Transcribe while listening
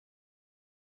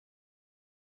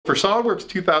For SolidWorks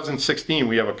 2016,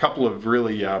 we have a couple of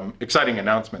really exciting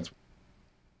announcements.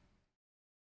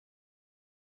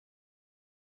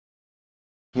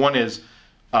 One is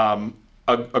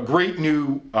a great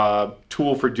new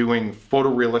tool for doing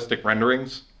photorealistic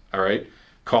renderings, all right,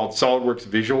 called SolidWorks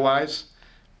Visualize.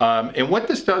 And what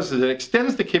this does is it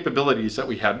extends the capabilities that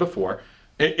we had before.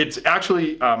 It's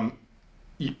actually,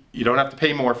 you don't have to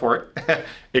pay more for it.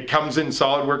 It comes in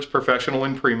SolidWorks Professional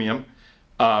and Premium.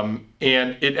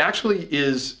 And it actually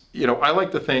is, I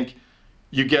like to think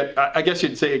you get, I guess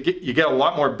you'd say you get a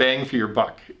lot more bang for your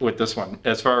buck with this one,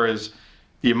 as far as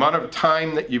the amount of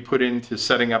time that you put into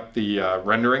setting up the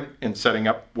rendering and setting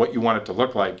up what you want it to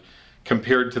look like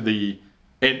compared to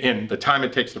and the time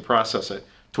it takes to process it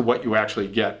to what you actually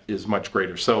get is much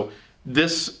greater. So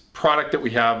this product that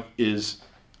we have is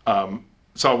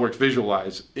SolidWorks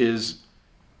Visualize is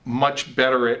much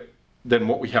better than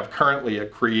what we have currently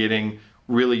at creating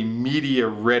really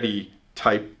media-ready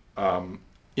type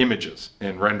images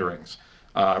and renderings.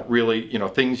 Really,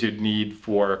 things you'd need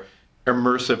for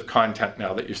immersive content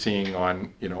now that you're seeing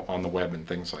on, on the web and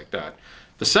things like that.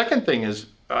 The second thing is,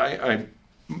 I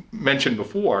mentioned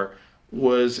before,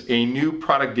 was a new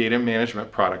product data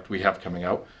management product we have coming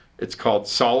out. It's called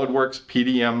Solidworks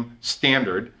Pdm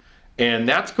Standard, and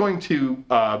that's going to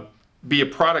be a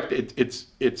product.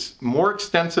 It's more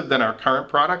extensive than our current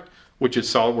product, which is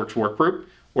SolidWorks Workgroup.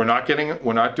 We're not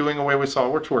doing away with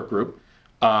SolidWorks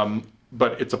Workgroup,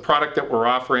 but it's a product that we're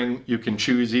offering. You can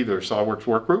choose either SolidWorks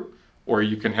Workgroup or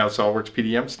you can have SolidWorks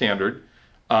Pdm Standard.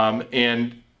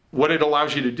 And what it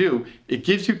allows you to do, it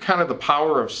gives you kind of the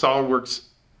power of SolidWorks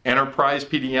Enterprise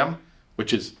PDM,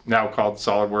 which is now called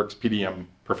SolidWorks Pdm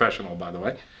Professional, by the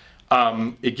way.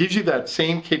 It gives you that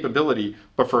same capability,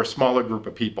 but for a smaller group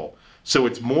of people. So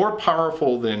it's more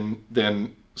powerful than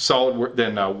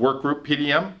Workgroup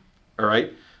PDM, all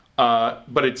right?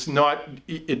 But it's not.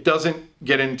 It doesn't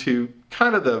get into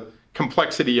kind of the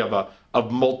complexity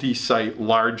of multi-site,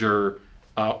 larger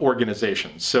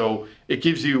organizations. So it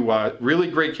gives you really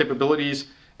great capabilities,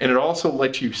 and it also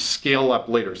lets you scale up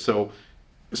later. So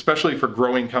especially for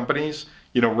growing companies,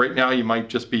 right now you might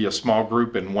just be a small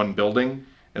group in one building,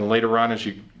 and later on as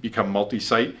you become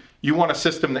multi-site, you want a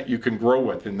system that you can grow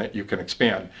with and that you can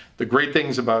expand. The great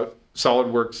things about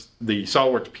SolidWorks, the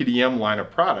SolidWorks PDM line of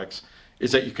products,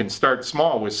 is that you can start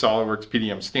small with SolidWorks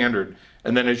Pdm Standard,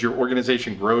 and then as your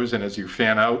organization grows and as you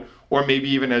fan out, or maybe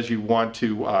even as you want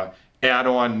to add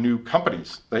on new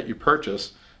companies that you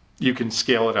purchase, you can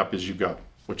scale it up as you go,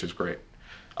 which is great.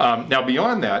 Now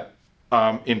beyond that,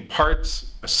 in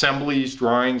parts, assemblies,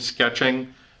 drawings,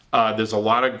 sketching, there's a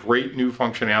lot of great new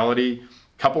functionality. A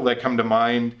couple that come to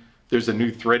mind, there's a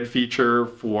new thread feature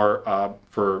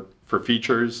for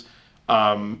features.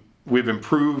 We've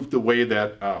improved the way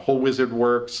that Whole Wizard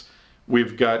works.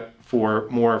 We've got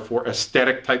for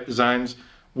aesthetic type designs,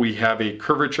 we have a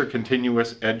curvature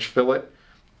continuous edge fillet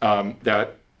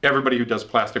that everybody who does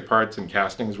plastic parts and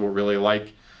castings will really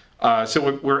like.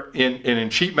 So we're in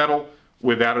sheet metal,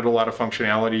 we've added a lot of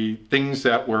functionality, things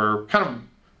that were kind of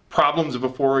problems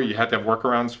before you had to have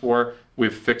workarounds for.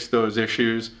 We've fixed those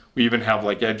issues. We even have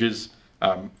like edges,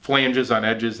 flanges on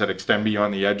edges that extend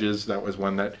beyond the edges. That was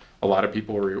one that a lot of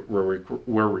people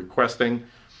were requesting.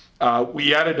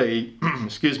 We added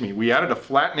a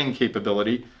flattening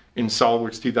capability in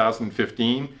SolidWorks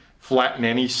 2015, flatten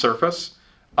any surface.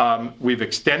 We've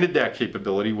extended that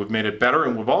capability, we've made it better,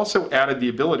 and we've also added the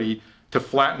ability to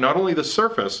flatten not only the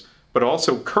surface, but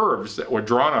also curves that were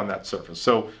drawn on that surface.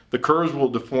 So the curves will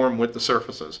deform with the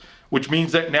surfaces, which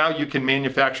means that now you can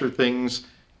manufacture things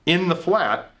in the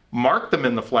flat, mark them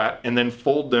in the flat, and then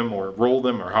fold them or roll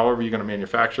them or however you're going to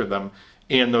manufacture them.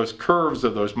 And those curves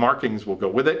of those markings will go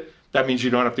with it. That means you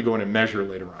don't have to go in and measure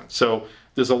later on. So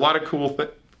there's a lot of cool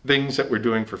things that we're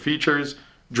doing for features.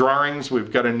 Drawings,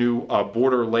 we've got a new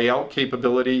border layout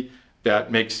capability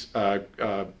that makes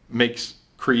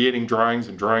creating drawings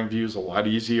and drawing views a lot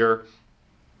easier.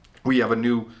 We have a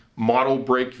new model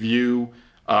break view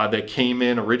that came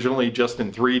in originally just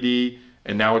in 3D,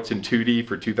 and now it's in 2D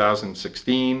for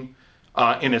 2016.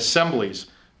 In Assemblies,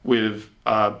 we've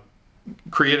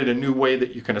created a new way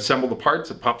that you can assemble the parts.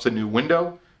 It pops a new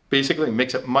window. Basically, it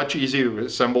makes it much easier to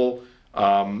assemble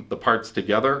the parts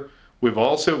together. We've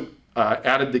also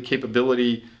added the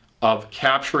capability of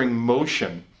capturing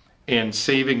motion and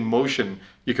saving motion.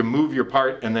 You can move your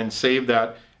part and then save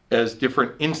that as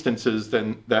different instances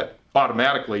that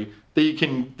automatically that you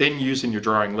can then use in your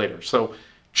drawing later. So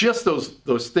just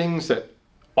those things that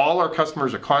all our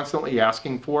customers are constantly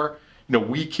asking for,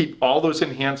 we keep all those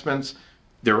enhancements.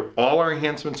 All our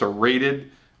enhancements are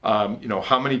rated. you know,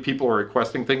 how many people are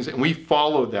requesting things, and we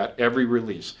follow that every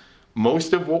release.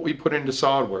 Most of what we put into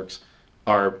SolidWorks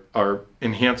are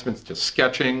enhancements to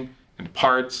sketching and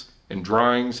parts and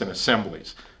drawings and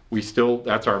assemblies.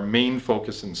 That's our main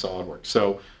focus in SolidWorks.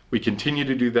 So we continue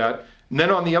to do that. And then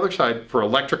on the other side, for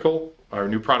electrical, our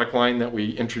new product line that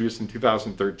we introduced in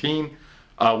 2013,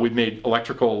 we've made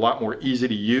electrical a lot more easy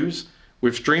to use.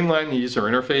 We've streamlined the user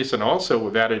interface, and also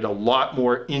we've added a lot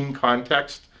more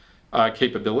in-context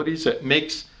capabilities that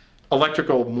makes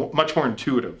electrical much more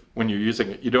intuitive when you're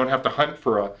using it. You don't have to hunt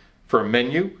for a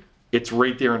menu. It's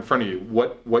right there in front of you.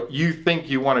 What you think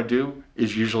you want to do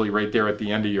is usually right there at the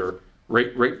end of your,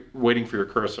 right waiting for your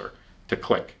cursor to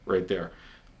click right there.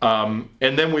 And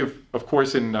then we've, of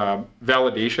course, in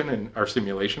validation in our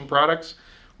simulation products,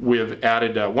 we've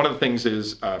added, one of the things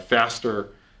is faster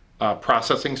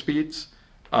processing speeds.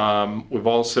 We've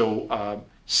also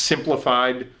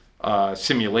simplified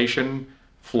simulation,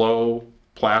 flow,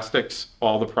 plastics,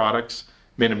 all the products,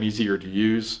 made them easier to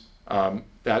use.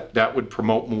 That would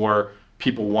promote more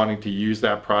people wanting to use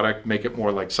that product, make it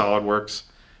more like SolidWorks.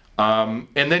 And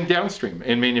then downstream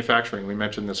in manufacturing, we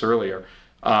mentioned this earlier.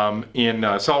 In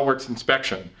SolidWorks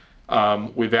inspection,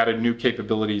 we've added new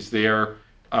capabilities there.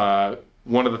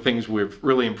 One of the things we've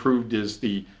really improved is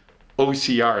the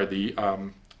OCR, the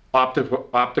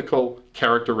optical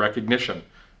character recognition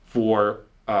for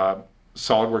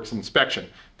SolidWorks inspection.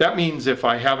 That means if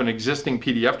I have an existing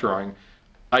PDF drawing,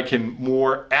 I can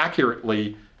more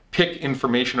accurately pick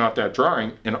information off that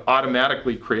drawing and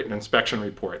automatically create an inspection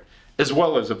report, as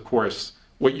well as, of course,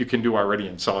 what you can do already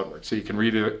in SolidWorks. So you can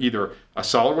read either a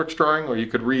SolidWorks drawing, or you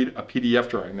could read a PDF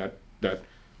drawing that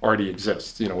already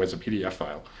exists, you know, as a PDF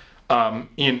file.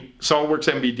 In SolidWorks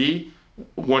MBD,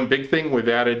 one big thing, we've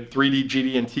added 3D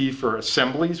GD&T for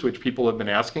assemblies, which people have been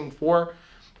asking for.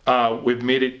 We've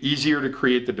made it easier to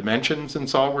create the dimensions in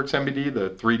SolidWorks MBD,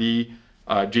 the 3D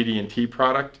GD&T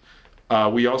product.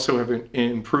 We also have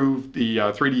improved the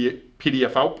 3D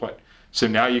PDF output. So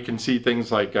now you can see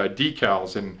things like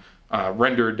decals and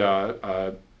rendered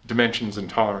dimensions and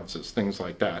tolerances, things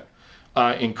like that.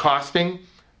 In costing,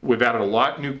 we've added a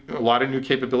lot of new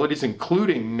capabilities,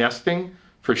 including nesting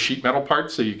for sheet metal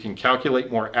parts, so you can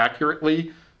calculate more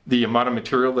accurately the amount of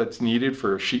material that's needed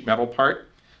for a sheet metal part.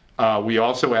 We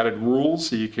also added rules,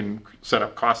 so you can set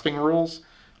up costing rules.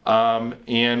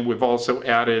 And we've also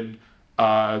added,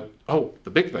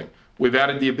 the big thing, we've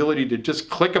added the ability to just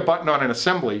click a button on an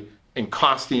assembly and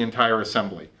cost the entire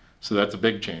assembly. So that's a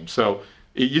big change. So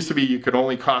it used to be you could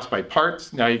only cost by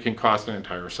parts, now you can cost an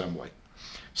entire assembly.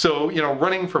 So, you know,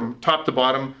 running from top to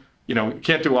bottom, you know, you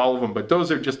can't do all of them, but those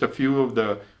are just a few of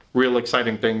the real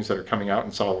exciting things that are coming out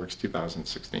in SolidWorks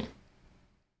 2016.